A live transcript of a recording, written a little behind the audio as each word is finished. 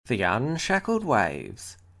The Unshackled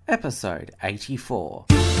Waves, Episode 84.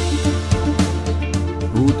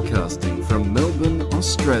 Broadcasting from Melbourne,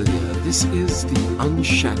 Australia, this is The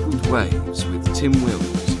Unshackled Waves with Tim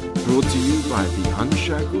Wilms, brought to you by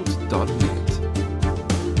theunshackled.net.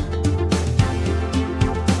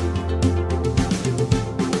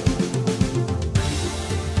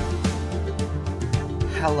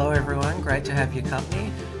 Hello everyone, great to have your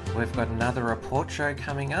company. We've got another report show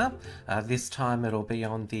coming up. This time it'll be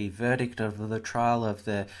on the verdict of the trial of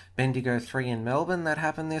the Bendigo 3 in Melbourne that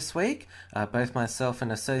happened this week. Both myself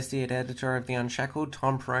and Associate Editor of The Unshackled,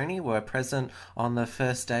 Tom Peroni, were present on the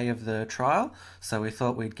first day of the trial, so we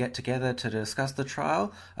thought we'd get together to discuss the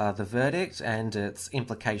trial, the verdict and its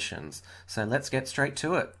implications. So let's get straight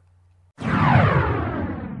to it.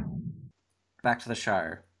 Back to the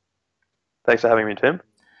show. Thanks for having me, Tim.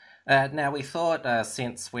 Now, we thought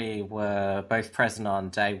since we were both present on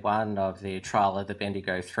day one of the trial of the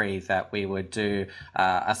Bendigo 3 that we would do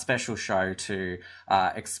a special show to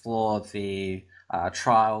explore the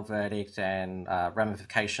trial verdict and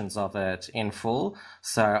ramifications of it in full.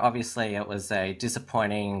 So obviously it was a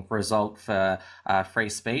disappointing result for free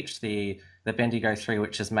speech. The Bendigo 3,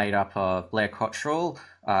 which is made up of Blair Cottrell,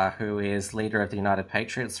 who is leader of the United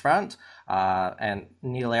Patriots Front, and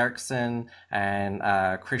Neil Erickson and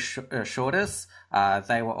Chris Shortis,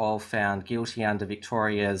 they were all found guilty under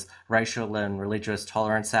Victoria's Racial and Religious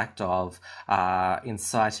Tolerance Act of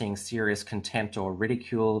inciting serious contempt or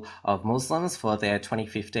ridicule of Muslims for their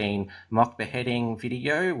 2015 mock beheading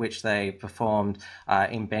video, which they performed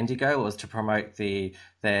in Bendigo. It was to promote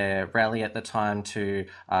their rally at the time to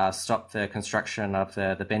stop the construction of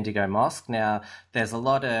the Bendigo Mosque. Now, there's a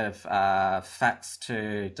lot of facts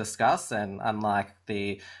to discuss, and unlike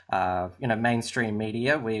the mainstream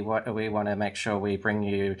media, we want to make sure we bring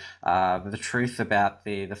you the truth about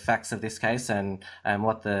the facts of this case and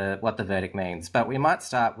what the verdict means. But we might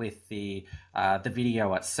start with the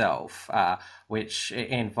video itself, which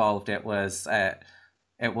involved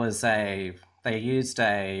they used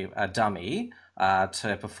a dummy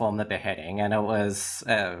to perform the beheading, and it was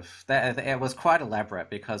quite elaborate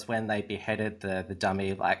because when they beheaded the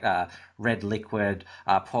dummy, red liquid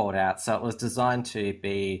poured out, so it was designed to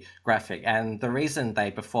be graphic. And the reason they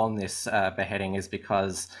performed this beheading is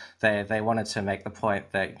because they wanted to make the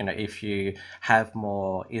point that if you have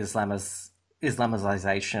more Islamization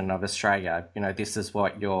of Australia, this is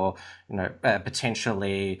what you're,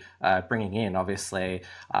 potentially bringing in. Obviously,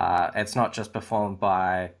 it's not just performed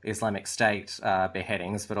by Islamic State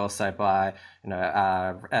beheadings, but also by,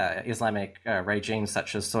 Islamic regimes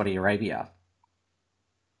such as Saudi Arabia.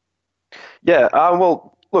 Yeah,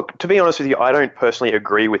 well, look, to be honest with you, I don't personally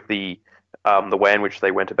agree with the way in which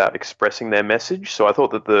they went about expressing their message. So I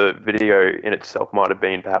thought that the video in itself might have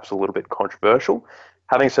been perhaps a little bit controversial.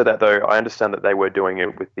 Having said that, though, I understand that they were doing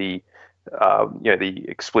it with the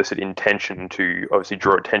explicit intention to obviously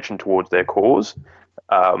draw attention towards their cause,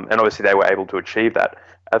 and obviously they were able to achieve that.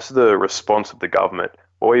 As to the response of the government,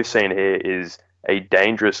 what we've seen here is a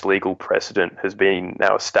dangerous legal precedent has been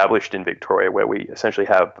now established in Victoria, where we essentially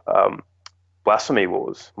have blasphemy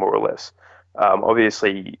laws, more or less.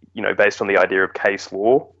 Obviously, based on the idea of case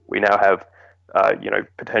law, we now have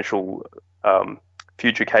potential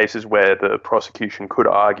future cases where the prosecution could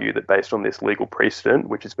argue that based on this legal precedent,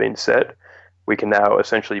 which has been set, we can now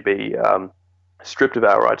essentially be stripped of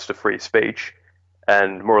our rights to free speech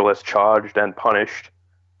and more or less charged and punished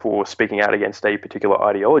for speaking out against a particular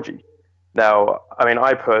ideology. Now, I mean,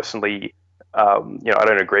 I personally, I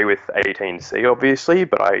don't agree with 18C, obviously,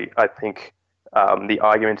 but I think the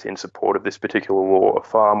arguments in support of this particular law are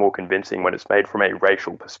far more convincing when it's made from a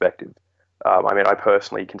racial perspective. I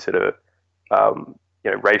personally consider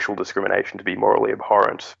racial discrimination to be morally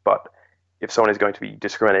abhorrent, but if someone is going to be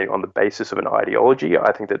discriminating on the basis of an ideology,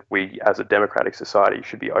 I think that we as a democratic society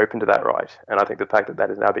should be open to that right. And I think the fact that that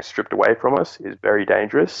has now been stripped away from us is very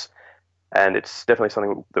dangerous, and it's definitely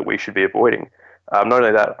something that we should be avoiding. Not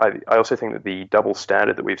only that, I also think that the double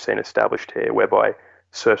standard that we've seen established here, whereby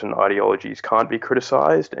certain ideologies can't be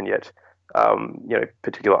criticized, and yet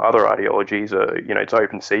particular other ideologies are, it's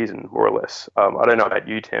open season, more or less. I don't know about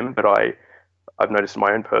you, Tim, but I've noticed in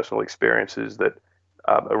my own personal experiences that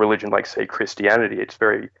a religion like, say, Christianity, it's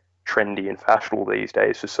very trendy and fashionable these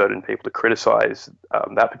days for certain people to criticize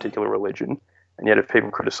that particular religion. And yet if people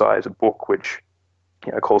criticize a book which,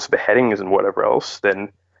 calls for beheadings and whatever else,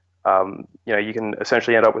 then, you can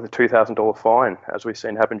essentially end up with a $2,000 fine, as we've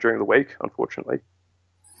seen happen during the week, unfortunately.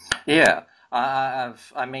 Yeah.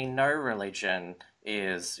 No religion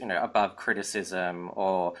is, above criticism,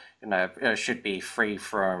 or, should be free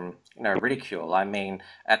from, ridicule. I mean,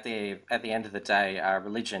 at the end of the day,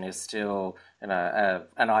 religion is still,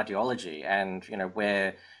 an ideology, and,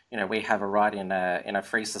 where, we have a right in a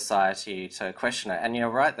free society to question it. And you're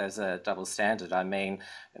right, there's a double standard. I mean,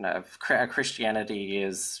 Christianity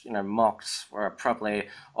is, mocked probably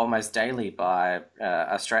almost daily by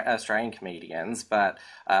Australian comedians, but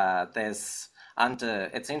there's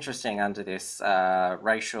it's interesting, under this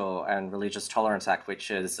Racial and Religious Tolerance Act, which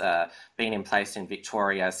has been in place in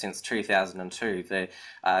Victoria since 2002.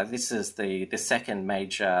 This is the second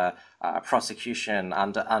major prosecution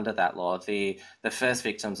under that law. The first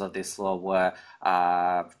victims of this law were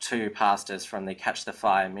two pastors from the Catch the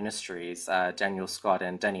Fire Ministries, Daniel Scott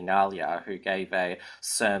and Danny Nalia, who gave a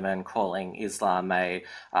sermon calling Islam a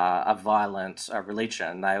violent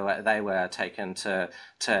religion. They were taken to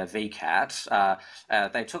VCAT.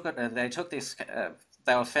 They took this.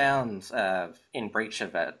 They were found in breach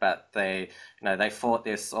of it, but they fought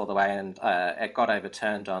this all the way, and it got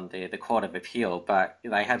overturned on the Court of Appeal. But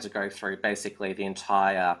they had to go through basically the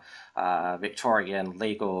entire Victorian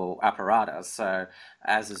legal apparatus. So,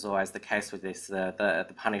 as is always the case with this, the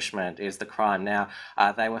punishment is the crime. Now,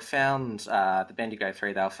 they were found, the Bendigo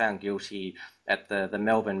Three, they were found guilty at the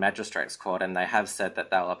Melbourne Magistrates Court, and they have said that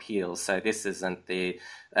they'll appeal. So this isn't the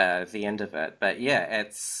end of it. But yeah,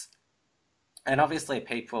 it's. And obviously,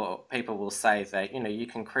 people will say that, you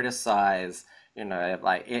can criticize,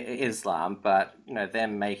 like Islam, but,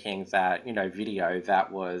 them making that, video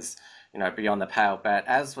that was, beyond the pale. But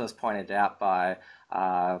as was pointed out by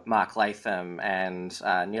Mark Latham and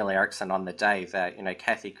Neil Erickson on the day, that,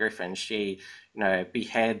 Kathy Griffin, she,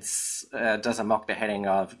 does a mock beheading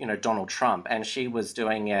of, Donald Trump, and she was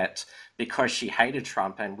doing it because she hated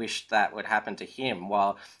Trump and wished that would happen to him,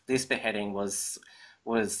 while this beheading was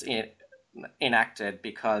enacted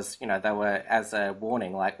because, they were as a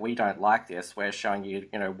warning, like, we don't like this, we're showing you,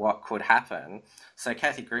 what could happen. So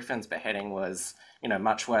Kathy Griffin's beheading was,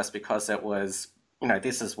 much worse because it was,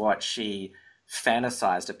 this is what she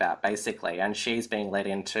fantasized about, basically, and she's being led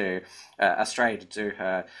into Australia to do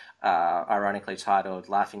her ironically titled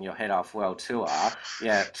Laughing Your Head Off World Tour,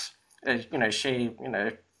 yet, she,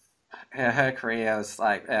 her career is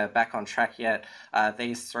like back on track, yet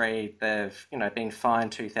these three, they've been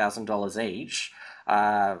fined $2,000 each.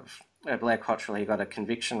 Blair Cottrell, he got a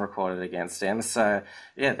conviction recorded against him, so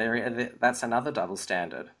yeah, that's another double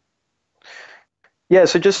standard. Yeah,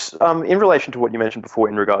 so just in relation to what you mentioned before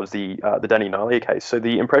in regards to the Danny Nalia case, so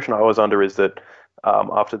the impression I was under is that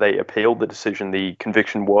after they appealed the decision, the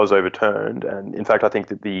conviction was overturned, and in fact I think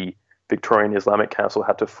that the Victorian Islamic Council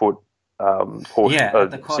had to foot the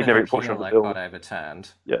significant portion of the bill got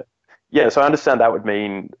overturned. Yeah. So I understand that would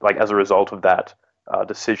mean, like, as a result of that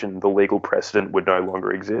decision, the legal precedent would no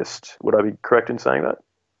longer exist. Would I be correct in saying that?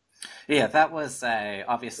 Yeah, that was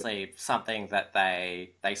obviously something that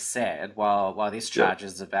they said. While this charge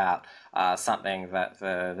is about something that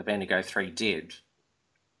the Bendigo Three did.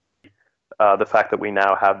 The fact that we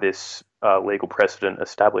now have this legal precedent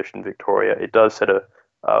established in Victoria, it does set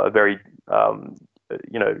a very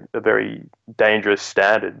a very dangerous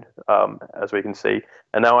standard, as we can see.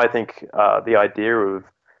 And now I think the idea of,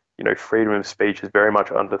 freedom of speech is very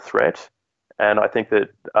much under threat. And I think that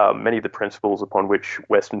many of the principles upon which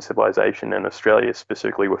Western civilization and Australia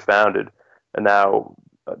specifically were founded are now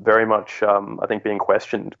very much, I think, being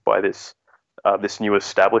questioned by this new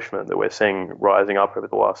establishment that we're seeing rising up over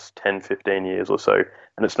the last 10, 15 years or so.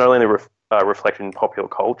 And it's not only reflected in popular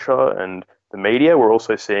culture and the media, we're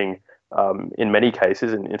also seeing in many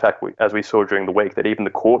cases, and in fact, as we saw during the week, that even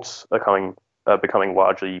the courts are becoming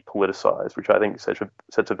largely politicized, which I think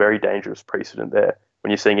sets a very dangerous precedent there.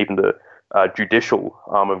 When you're seeing even the judicial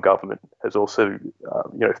arm of government has also,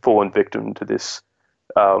 fallen victim to this,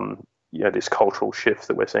 this cultural shift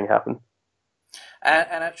that we're seeing happen.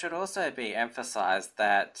 And it should also be emphasised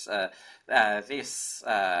that this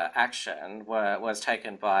action was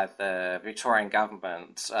taken by the Victorian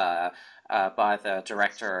government, by the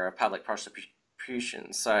Director of Public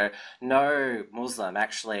Prosecution. So no Muslim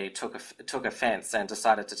actually took offence and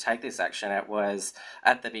decided to take this action. It was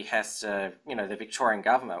at the behest of the Victorian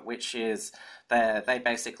government, which is they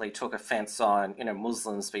basically took offence on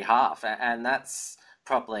Muslims' behalf, and that's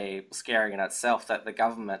probably scary in itself, that the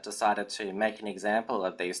government decided to make an example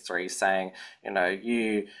of these three, saying,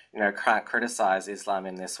 you can't criticize Islam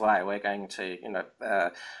in this way. We're going to,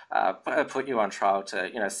 put you on trial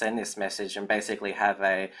to, send this message and basically have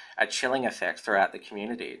a chilling effect throughout the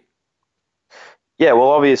community. Yeah, well,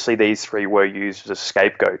 obviously these three were used as a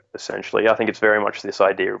scapegoat, essentially. I think it's very much this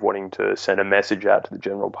idea of wanting to send a message out to the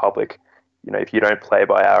general public if you don't play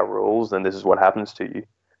by our rules, then this is what happens to you.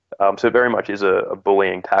 So it very much is a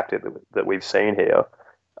bullying tactic that we've seen here.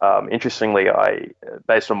 Interestingly,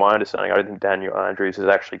 based on my understanding, I don't think Daniel Andrews has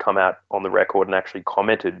actually come out on the record and actually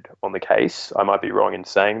commented on the case. I might be wrong in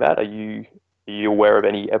saying that. Are you aware of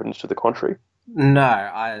any evidence to the contrary? No,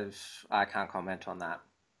 I can't comment on that.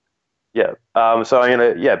 Yeah.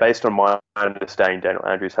 So based on my understanding, Daniel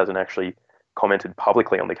Andrews hasn't actually commented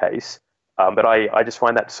publicly on the case. But I just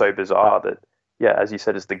find that so bizarre that, yeah, as you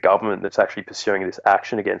said, it's the government that's actually pursuing this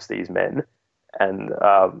action against these men, and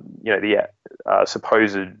the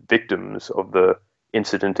supposed victims of the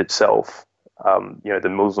incident itself, the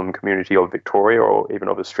Muslim community of Victoria or even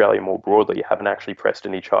of Australia more broadly, haven't actually pressed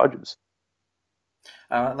any charges.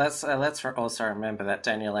 Let's also remember that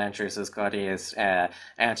Daniel Andrews has got his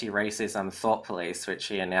anti-racism thought police, which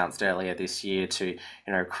he announced earlier this year to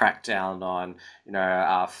crack down on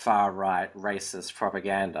far-right racist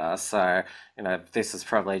propaganda. So this is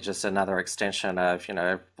probably just another extension of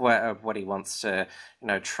what he wants to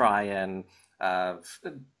try and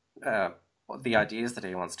the ideas that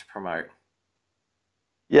he wants to promote.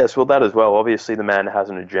 Yes, well, that as well. Obviously, the man has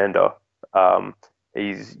an agenda.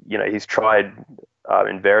 He's tried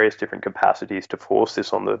in various different capacities to force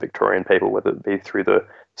this on the Victorian people, whether it be through the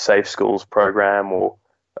Safe Schools program or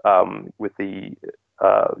with the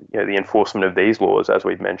enforcement of these laws, as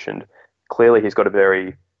we've mentioned. Clearly, he's got a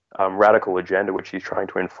very radical agenda which he's trying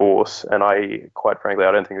to enforce, and quite frankly,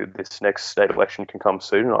 I don't think that this next state election can come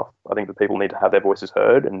soon enough. I think that people need to have their voices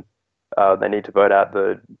heard, and they need to vote out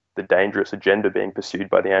the dangerous agenda being pursued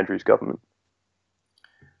by the Andrews government.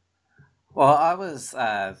 Well, I was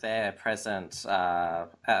there present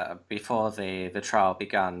before the trial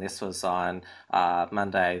began. This was on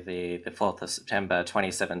Monday, the 4th of September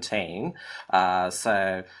 2017.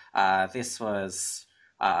 This was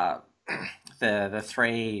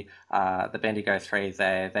the Bendigo three.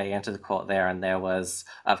 They entered the court there, and there was,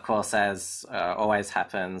 of course, as always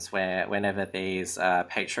happens whenever these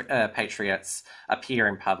patriots appear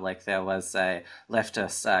in public, there was a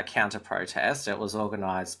leftist counter protest. It was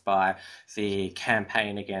organised by the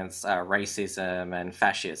Campaign Against Racism and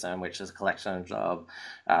Fascism, which is a collection of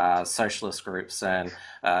socialist groups, and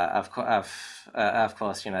of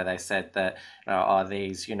course, they said that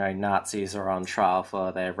these Nazis are on trial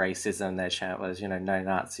for their racism. Their chant was no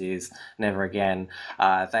Nazis, never again.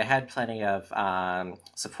 They had plenty of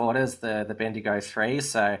supporters, the Bendigo Three.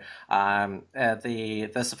 So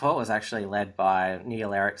the support was actually led by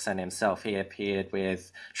Neil Erickson himself. He appeared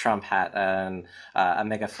with Trump hat and a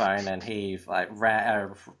megaphone, and he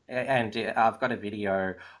ran. And I've got a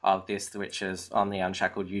video of this, which is on the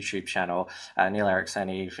Unshackled YouTube channel. Neil Erickson,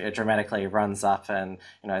 he dramatically runs up and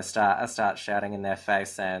starts shouting in their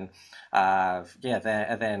face, and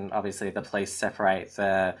then obviously the police separate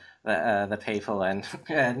the people, and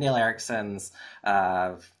Neil Erickson's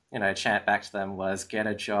chant back to them was "Get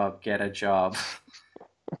a job, get a job."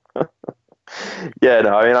 Yeah,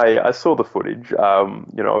 no, I mean, I saw the footage.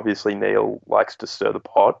 Obviously Neil likes to stir the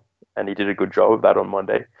pot, and he did a good job of that on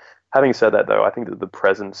Monday. Having said that, though, I think that the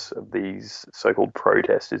presence of these so-called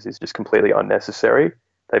protesters is just completely unnecessary.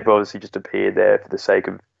 They've obviously just appeared there for the sake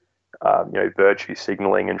of, virtue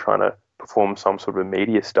signaling and trying to perform some sort of a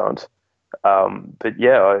media stunt. But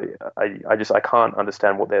yeah, I can't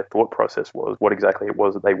understand what their thought process was, what exactly it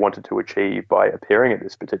was that they wanted to achieve by appearing at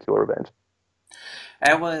this particular event.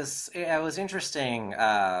 It was interesting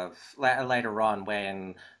later on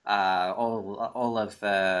when all of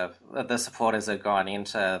the supporters had gone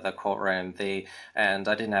into the courtroom. And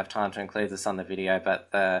I didn't have time to include this on the video, but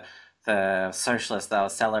the socialists, they were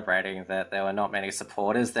celebrating that there were not many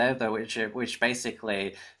supporters there, which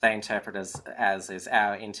basically they interpret as is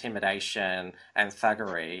our intimidation and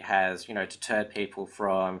thuggery has deterred people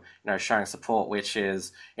from showing support, which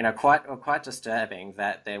is quite disturbing.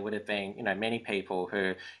 That there would have been many people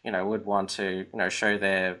who would want to show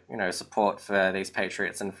their support for these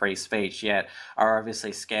patriots and free speech, yet are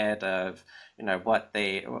obviously scared of what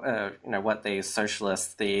these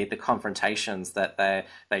socialists, the confrontations that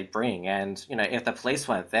they bring, and if the police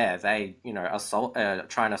weren't there, they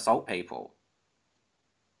try and assault people.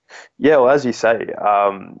 Yeah, well, as you say,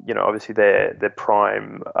 obviously their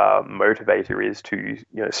prime motivator is to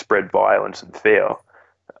spread violence and fear.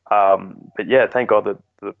 But yeah, thank God that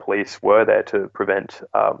the police were there to prevent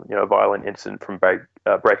a violent incident from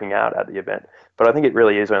breaking out at the event. But I think it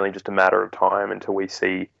really is only just a matter of time until we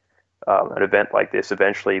see an event like this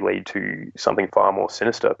eventually lead to something far more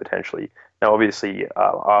sinister, potentially. Now, obviously,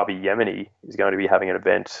 Avi Yemeni is going to be having an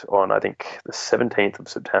event on, I think, the 17th of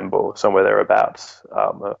September, somewhere thereabouts,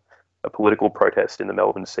 a political protest in the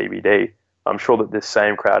Melbourne CBD. I'm sure that this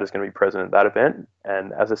same crowd is going to be present at that event.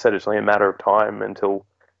 And as I said, it's only a matter of time until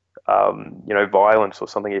violence or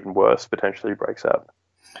something even worse potentially breaks out.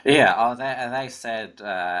 Yeah, they said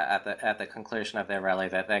at the conclusion of their rally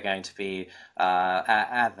that they're going to be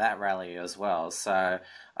at that rally as well. So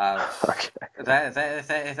uh, Okay.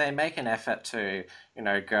 they make an effort to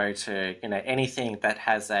go to anything that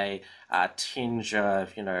has a tinge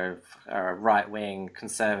of right wing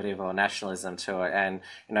conservative or nationalism to it, and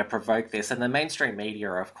provoke this. And the mainstream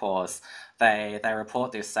media, of course, they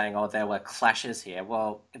report this saying, "Oh, there were clashes here."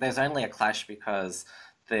 Well, there's only a clash because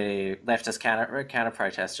the leftist counter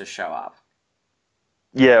protesters show up.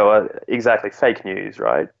 Yeah, well, exactly. Fake news,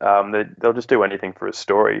 right? They'll just do anything for a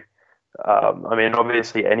story. I mean,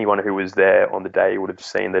 obviously, anyone who was there on the day would have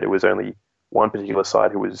seen that it was only one particular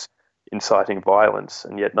side who was inciting violence,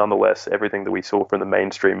 and yet, nonetheless, everything that we saw from the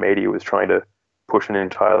mainstream media was trying to push an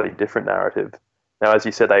entirely different narrative. Now, as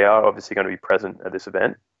you said, they are obviously going to be present at this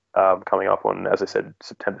event coming up on, as I said,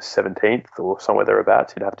 September 17th or somewhere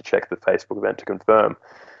thereabouts. You'd have to check the Facebook event to confirm.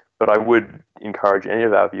 But I would encourage any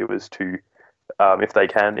of our viewers to, if they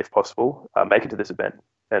can, if possible, make it to this event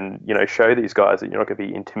and show these guys that you're not going to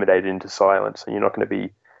be intimidated into silence, and you're not going to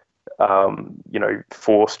be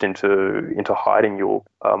forced into hiding your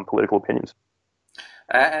political opinions.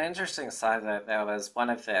 An interesting side that there was one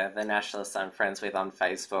of the nationalists I'm friends with on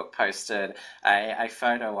Facebook posted a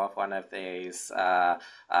photo of one of these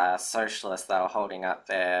socialists that were holding up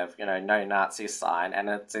their no Nazi sign, and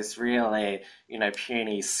it's this really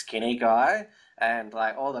puny skinny guy. And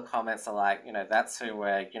like all the comments are like, that's who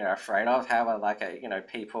we're afraid of. How are like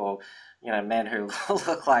people, men who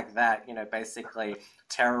look like that, basically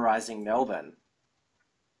terrorizing Melbourne.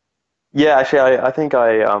 Yeah, actually, I think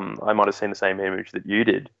I might have seen the same image that you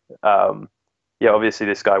did. Yeah, obviously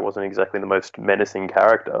this guy wasn't exactly the most menacing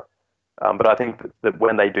character, but I think that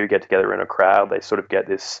when they do get together in a crowd, they sort of get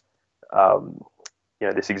this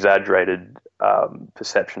this exaggerated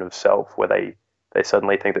perception of self, where they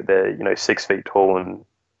suddenly think that they're 6 feet tall and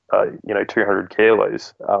 200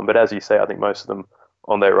 kilos. But as you say, I think most of them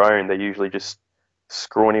on their own, they're usually just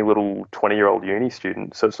scrawny little 20-year-old uni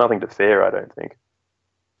students. So it's nothing to fear, I don't think.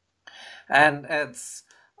 And it's,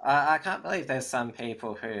 I can't believe there's some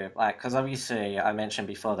people who, like, because obviously I mentioned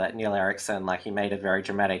before that Neil Erickson, like, he made a very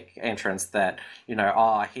dramatic entrance that,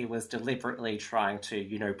 he was deliberately trying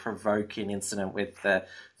to, provoke an incident with the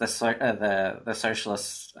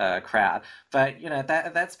socialist crowd. But,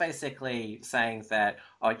 that's basically saying that,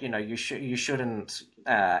 you shouldn't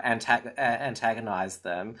antagonize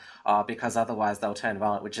them because otherwise they'll turn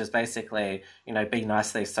violent, which is basically, be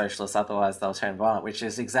nice to these socialists, otherwise they'll turn violent, which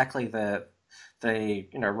is exactly the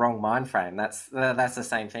wrong mind frame. That's the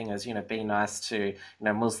same thing as be nice to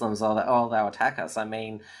Muslims, or they'll attack us. I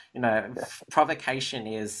mean, provocation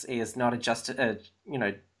is not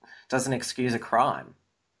doesn't excuse a crime.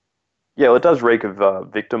 Yeah, well, it does reek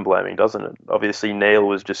of victim blaming, doesn't it? Obviously, Neil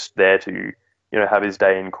was just there to have his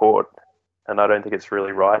day in court, and I don't think it's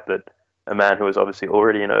really right that a man who was obviously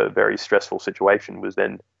already in a very stressful situation was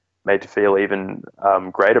then made to feel even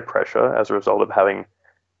greater pressure as a result of having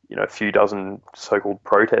a few dozen so-called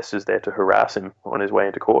protesters there to harass him on his way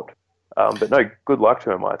into court. But no, good luck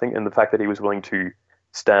to him, I think, and the fact that he was willing to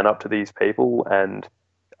stand up to these people and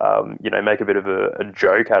make a bit of a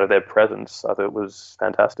joke out of their presence, I thought was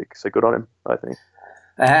fantastic. So good on him, I think.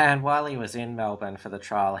 And while he was in Melbourne for the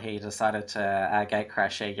trial, he decided to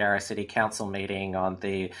gatecrash a Yarra City Council meeting on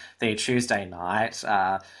the Tuesday night.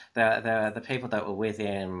 The people that were with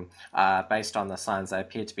him, based on the signs, they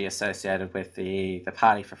appeared to be associated with the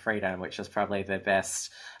Party for Freedom, which is probably the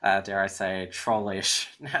best, dare I say, trollish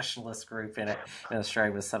nationalist group in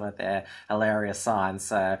Australia, with some of their hilarious signs.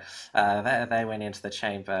 So they went into the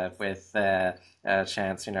chamber with their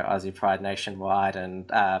chants, Aussie Pride nationwide,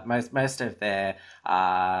 and most of their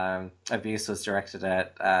abuse was directed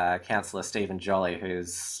at Councillor Stephen Jolly,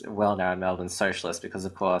 who's well-known Melbourne socialist, because,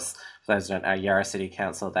 of course, for those who don't know, Yarra City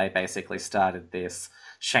Council, they basically started this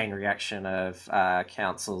chain reaction of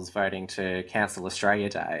councils voting to cancel Australia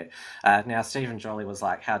Day. Now, Stephen Jolly was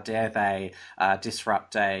like, how dare they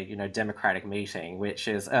disrupt a democratic meeting, which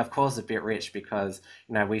is, of course, a bit rich because,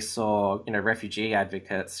 we saw, refugee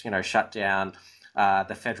advocates, shut down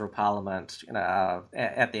the federal parliament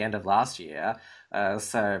at the end of last year.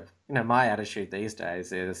 So my attitude these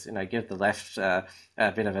days is give the left a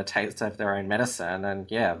bit of a taste of their own medicine,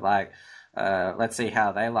 and let's see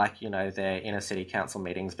how they like their inner city council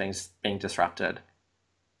meetings being disrupted.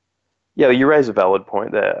 Yeah, you raise a valid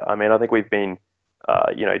point there. I mean, I think we've been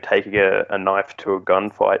taking a knife to a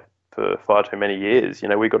gunfight for far too many years.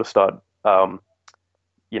 We've got to start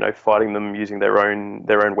fighting them using their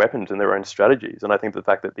own weapons and their own strategies. And I think the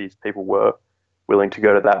fact that these people were willing to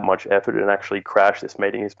go to that much effort and actually crash this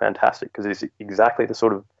meeting is fantastic, because it's exactly the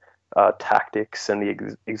sort of tactics and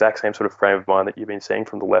the exact same sort of frame of mind that you've been seeing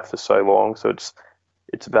from the left for so long. So it's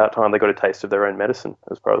about time they got a taste of their own medicine,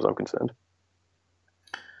 as far as I'm concerned.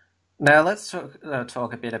 Now let's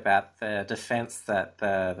talk a bit about the defence that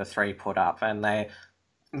the three put up, and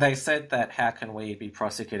they said that how can we be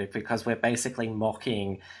prosecuted because we're basically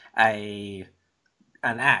mocking a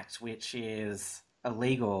an act which is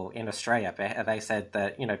illegal in Australia. They said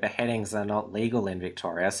that beheadings are not legal in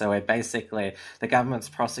Victoria, so we're basically the government's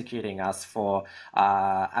prosecuting us for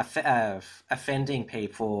offending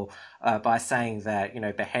people by saying that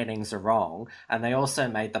beheadings are wrong. And they also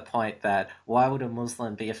made the point that why would a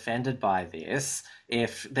Muslim be offended by this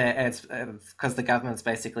if it's because the government's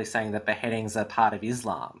basically saying that beheadings are part of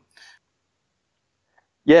Islam.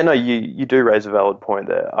 Yeah, no, you do raise a valid point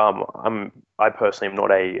there. I personally am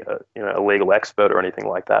not a legal expert or anything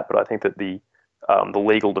like that, but I think that the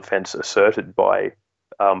legal defence asserted by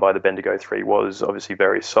the Bendigo Three was obviously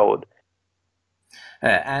very solid.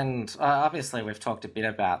 And obviously, we've talked a bit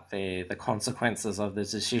about the consequences of the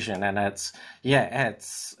decision, and it's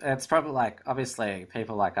probably like obviously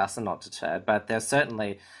people like us are not deterred, but there's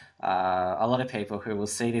certainly a lot of people who will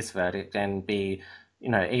see this verdict and be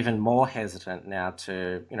even more hesitant now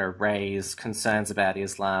to raise concerns about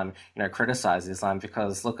Islam, criticize Islam,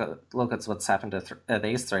 because look at what's happened to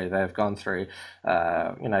these three. They've gone through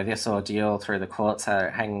this ordeal through the courts,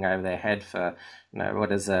 hanging over their head for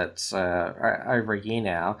what is it, over a year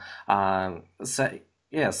now. So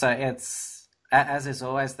it's, as is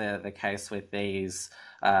always the case with these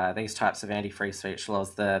types of anti-free speech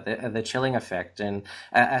laws, the chilling effect, and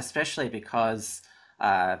especially because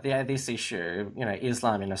this issue,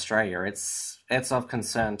 Islam in Australia, it's of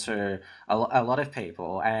concern to a lot of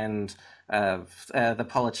people, and the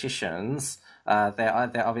politicians,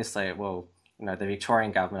 they're obviously, well, the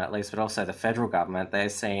Victorian government at least, but also the federal government, they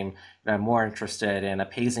seem more interested in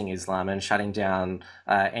appeasing Islam and shutting down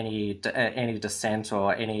any dissent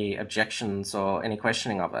or any objections or any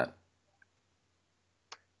questioning of it.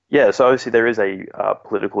 Yeah, so obviously there is a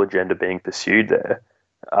political agenda being pursued there.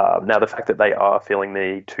 Now, the fact that they are feeling the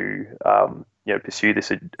need to, pursue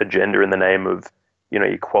this agenda in the name of,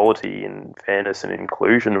 equality and fairness and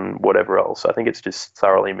inclusion and whatever else, I think it's just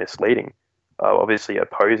thoroughly misleading. Obviously,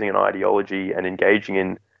 opposing an ideology and engaging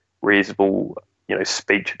in reasonable,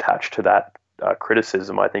 speech attached to that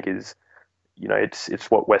criticism, I think is,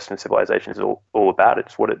 it's what Western civilization is all about.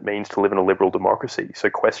 It's what it means to live in a liberal democracy. So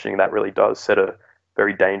questioning that really does set a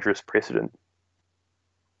very dangerous precedent.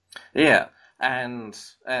 Yeah. And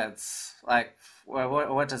it's like, well,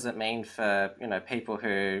 what does it mean for people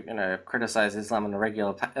who criticize Islam on a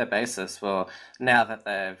regular basis? Well, now that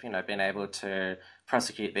they've been able to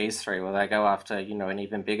prosecute these three, will they go after an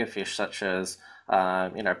even bigger fish such as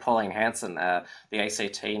Pauline Hanson? The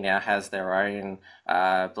ACT now has their own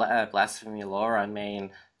blasphemy law. I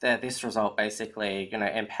mean, this result basically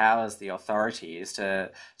empowers the authorities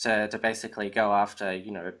to basically go after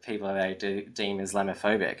people they deem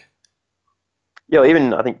Islamophobic. Yeah,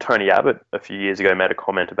 even I think Tony Abbott a few years ago made a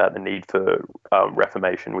comment about the need for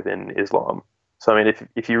reformation within Islam. So I mean,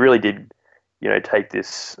 if you really did, take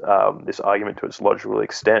this this argument to its logical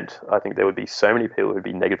extent, I think there would be so many people who'd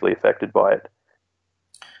be negatively affected by it.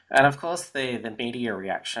 And of course, the media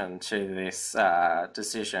reaction to this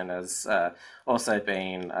decision has also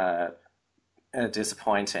been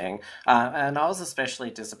disappointing, and I was especially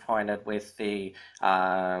disappointed with the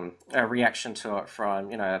reaction to it from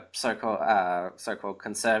so-called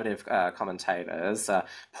conservative commentators.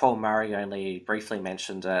 Paul Murray only briefly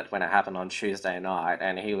mentioned it when it happened on Tuesday night,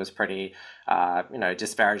 and he was pretty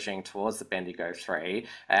disparaging towards the Bendigo Three,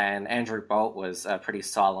 and Andrew Bolt was pretty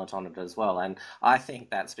silent on it as well. And I think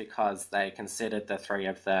that's because they considered the three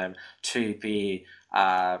of them to be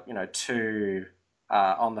too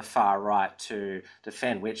on the far right to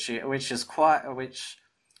defend, which is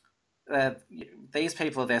these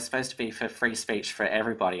people, they're supposed to be for free speech for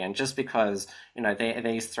everybody, and just because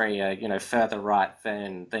these three are further right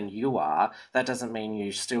than you are, that doesn't mean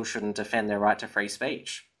you still shouldn't defend their right to free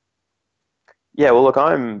speech. Yeah, well, look,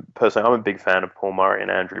 I'm a big fan of Paul Murray and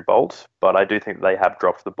Andrew Bolt, but I do think they have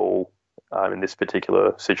dropped the ball in this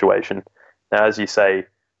particular situation. Now, as you say,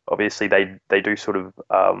 obviously they do sort of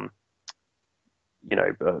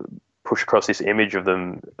push across this image of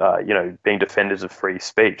them, being defenders of free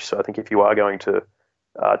speech. So I think if you are going to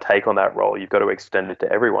take on that role, you've got to extend it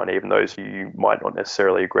to everyone, even those who you might not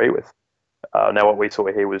necessarily agree with. Now, what we saw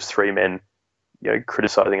here was three men,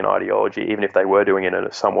 criticizing an ideology, even if they were doing it in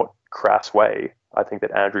a somewhat crass way. I think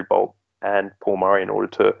that Andrew Bolt and Paul Murray, in order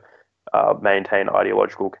to maintain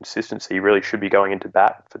ideological consistency, really should be going into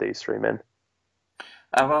bat for these three men.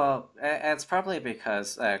 It's probably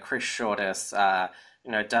because Chris Shortis,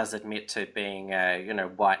 does admit to being a,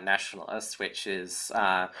 white nationalist, which is,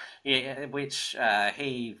 yeah, which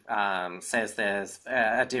he says there's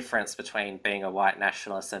a difference between being a white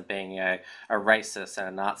nationalist and being a racist and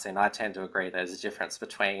a Nazi. And I tend to agree there's a difference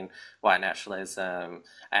between white nationalism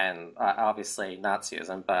and obviously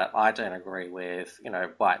Nazism, but I don't agree with,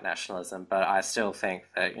 white nationalism. But I still think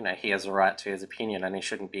that, he has a right to his opinion and he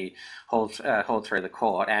shouldn't be hauled through the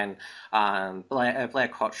court. And Blair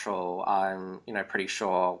Cottrell, I'm pretty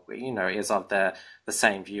sure is of the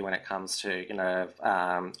same view when it comes to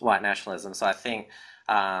white nationalism. So I think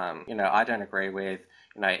I don't agree with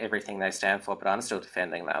everything they stand for, but I'm still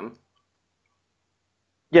defending them.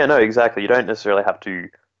 Yeah, no, exactly. You don't necessarily have to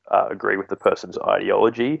agree with the person's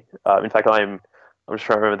ideology. In fact, I'm just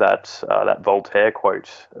trying to remember that Voltaire quote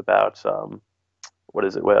about what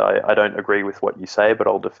is it, where I don't agree with what you say, but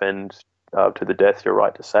I'll defend to the death your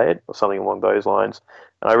right to say it, or something along those lines.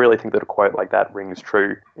 And I really think that a quote like that rings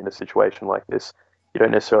true in a situation like this. You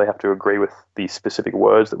don't necessarily have to agree with the specific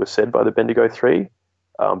words that were said by the Bendigo Three,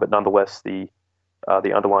 but nonetheless, the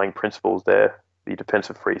underlying principles there, the defense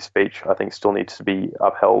of free speech, I think still needs to be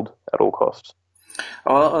upheld at all costs.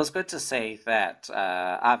 Well, it was good to see that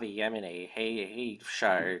Avi Yemeni he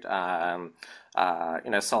showed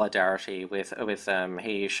solidarity with them.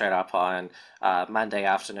 He showed up on Monday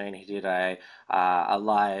afternoon. He did a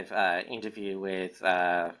live interview with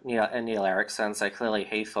Neil Erickson. So clearly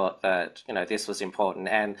he thought that this was important.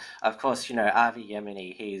 And of course Avi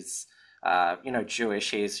Yemeni, he's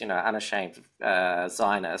Jewish. He's unashamed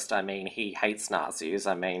Zionist. I mean, he hates Nazis.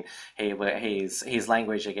 I mean, his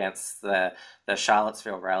language against the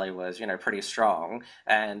Charlottesville rally was pretty strong.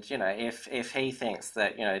 And if he thinks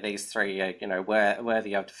that these three are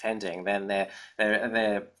worthy of defending, then they're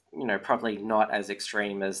probably not as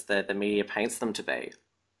extreme as the media paints them to be.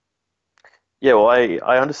 Yeah, well,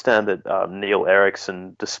 I understand that Neil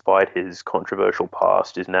Erickson, despite his controversial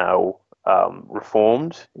past, is now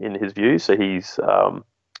reformed in his views. So he's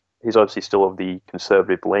obviously still of the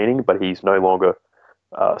conservative leaning, but he's no longer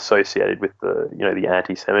associated with the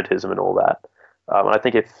anti-Semitism and all that. And I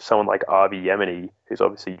think if someone like Avi Yemeni, who's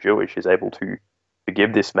obviously Jewish, is able to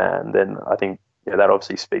forgive this man, then I think that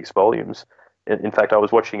obviously speaks volumes. In fact, I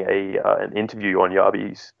was watching an interview on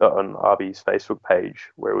Avi's Facebook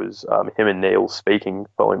page where it was him and Neil speaking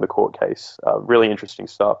following the court case. Really interesting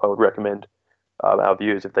stuff. I would recommend our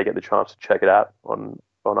viewers, if they get the chance, to check it out on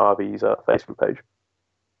Avi's Facebook page.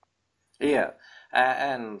 Yeah,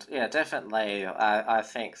 and yeah, definitely. I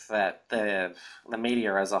think that the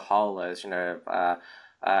media as a whole has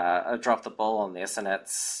dropped the ball on this, and it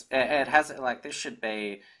has like this should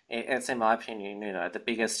be. It's in my opinion, the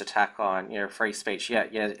biggest attack on free speech. Yeah,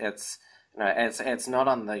 it's it's not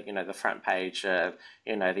on the front page of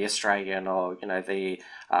the Australian or the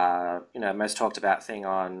most talked about thing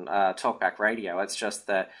on Talkback Radio. It's just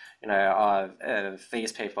that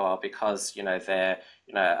these people, because they're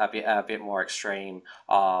a bit more extreme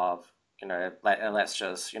of let's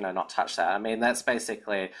just not touch that. I mean, that's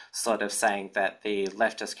basically sort of saying that the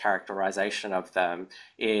leftist characterization of them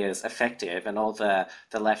is effective, and all the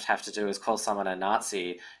left have to do is call someone a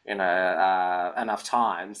Nazi enough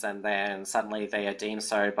times, and then suddenly they are deemed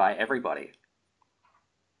so by everybody.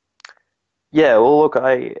 Yeah, well, look,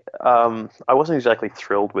 I wasn't exactly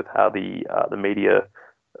thrilled with how the media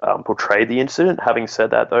portrayed the incident. Having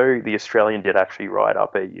said that, though, the Australian did actually write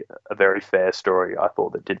up a very fair story, I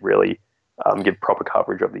thought, that did really give proper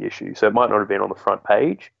coverage of the issue. So it might not have been on the front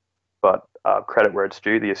page, but credit where it's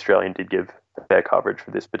due, the Australian did give fair coverage for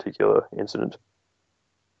this particular incident.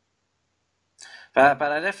 But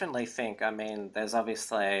I definitely think, I mean, there's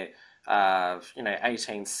obviously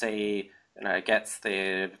 18C gets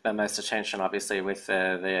the most attention, obviously, with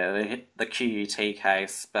the QUT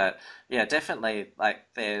case. But yeah, definitely, like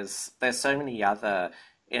there's so many other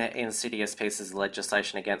insidious pieces of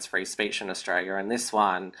legislation against free speech in Australia, and this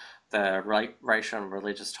one, the Racial and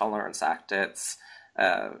Religious Tolerance Act, it's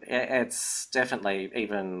definitely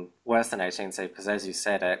even worse than 18C because, as you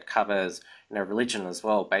said, it covers religion as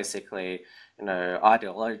well, basically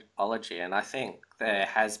ideology, and I think there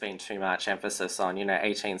has been too much emphasis on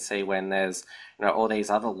 18C when there's all these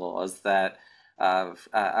other laws that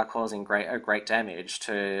are causing great damage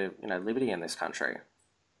to liberty in this country.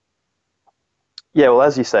 Yeah, well,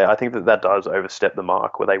 as you say, I think that does overstep the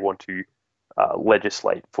mark where they want to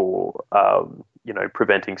legislate for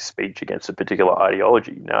preventing speech against a particular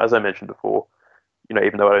ideology. Now, as I mentioned before,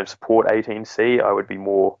 even though I don't support 18C, I would be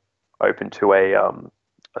more open to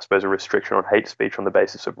I suppose, a restriction on hate speech on the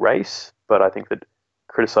basis of race. But I think that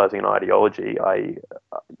criticizing an ideology, I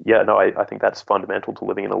think that's fundamental to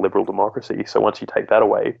living in a liberal democracy. So once you take that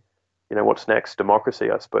away, what's next? Democracy,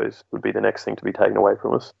 I suppose, would be the next thing to be taken away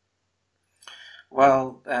from us.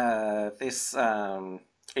 Well, this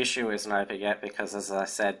issue isn't over yet because, as I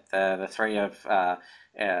said, the three have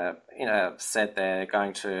said they're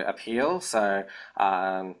going to appeal. So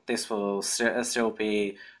this will still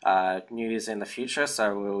be news in the future.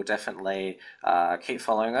 So we will definitely keep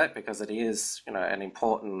following it because it is, an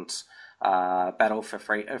important battle for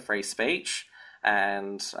free speech.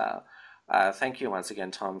 And thank you once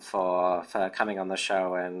again, Tom, for coming on the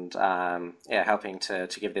show and helping to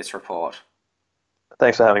give this report.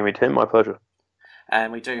 Thanks for having me, Tim. My pleasure.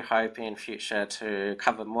 And we do hope in future to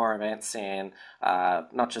cover more events in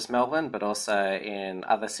not just Melbourne, but also in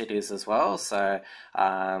other cities as well. So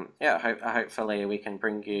hopefully we can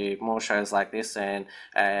bring you more shows like this and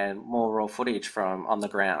more raw footage from on the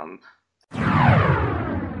ground.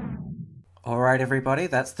 Alright everybody,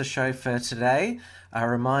 that's the show for today. A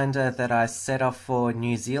reminder that I set off for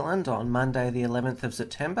New Zealand on Monday the 11th of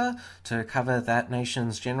September to cover that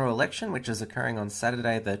nation's general election, which is occurring on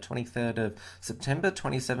Saturday the 23rd of September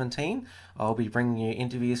 2017. I'll be bringing you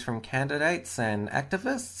interviews from candidates and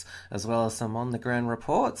activists, as well as some on-the-ground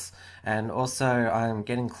reports. And also I'm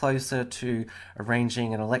getting closer to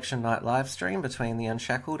arranging an election night live stream between the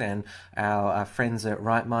Unshackled and our friends at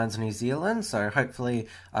Right Minds New Zealand, so hopefully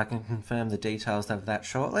I can confirm the details of that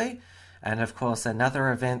shortly. And of course,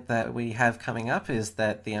 another event that we have coming up is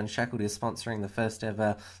that the Unshackled is sponsoring the first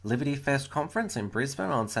ever Liberty Fest conference in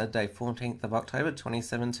Brisbane on Saturday 14th of October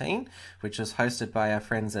 2017, which is hosted by our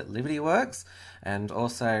friends at Liberty Works. And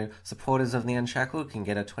also, supporters of the Unshackled can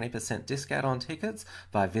get a 20% discount on tickets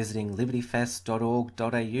by visiting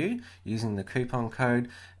libertyfest.org.au using the coupon code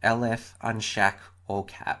LFUNSHAC, all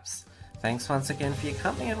caps. Thanks once again for your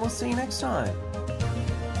company, and we'll see you next time.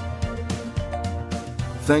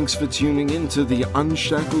 Thanks for tuning in to The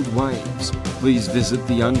Unshackled Waves. Please visit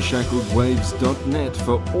theunshackledwaves.net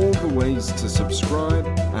for all the ways to subscribe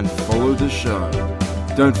and follow the show.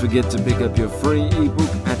 Don't forget to pick up your free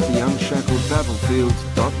ebook at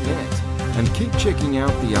theunshackledbattlefield.net and keep checking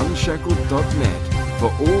out theunshackled.net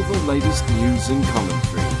for all the latest news and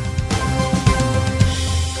commentary.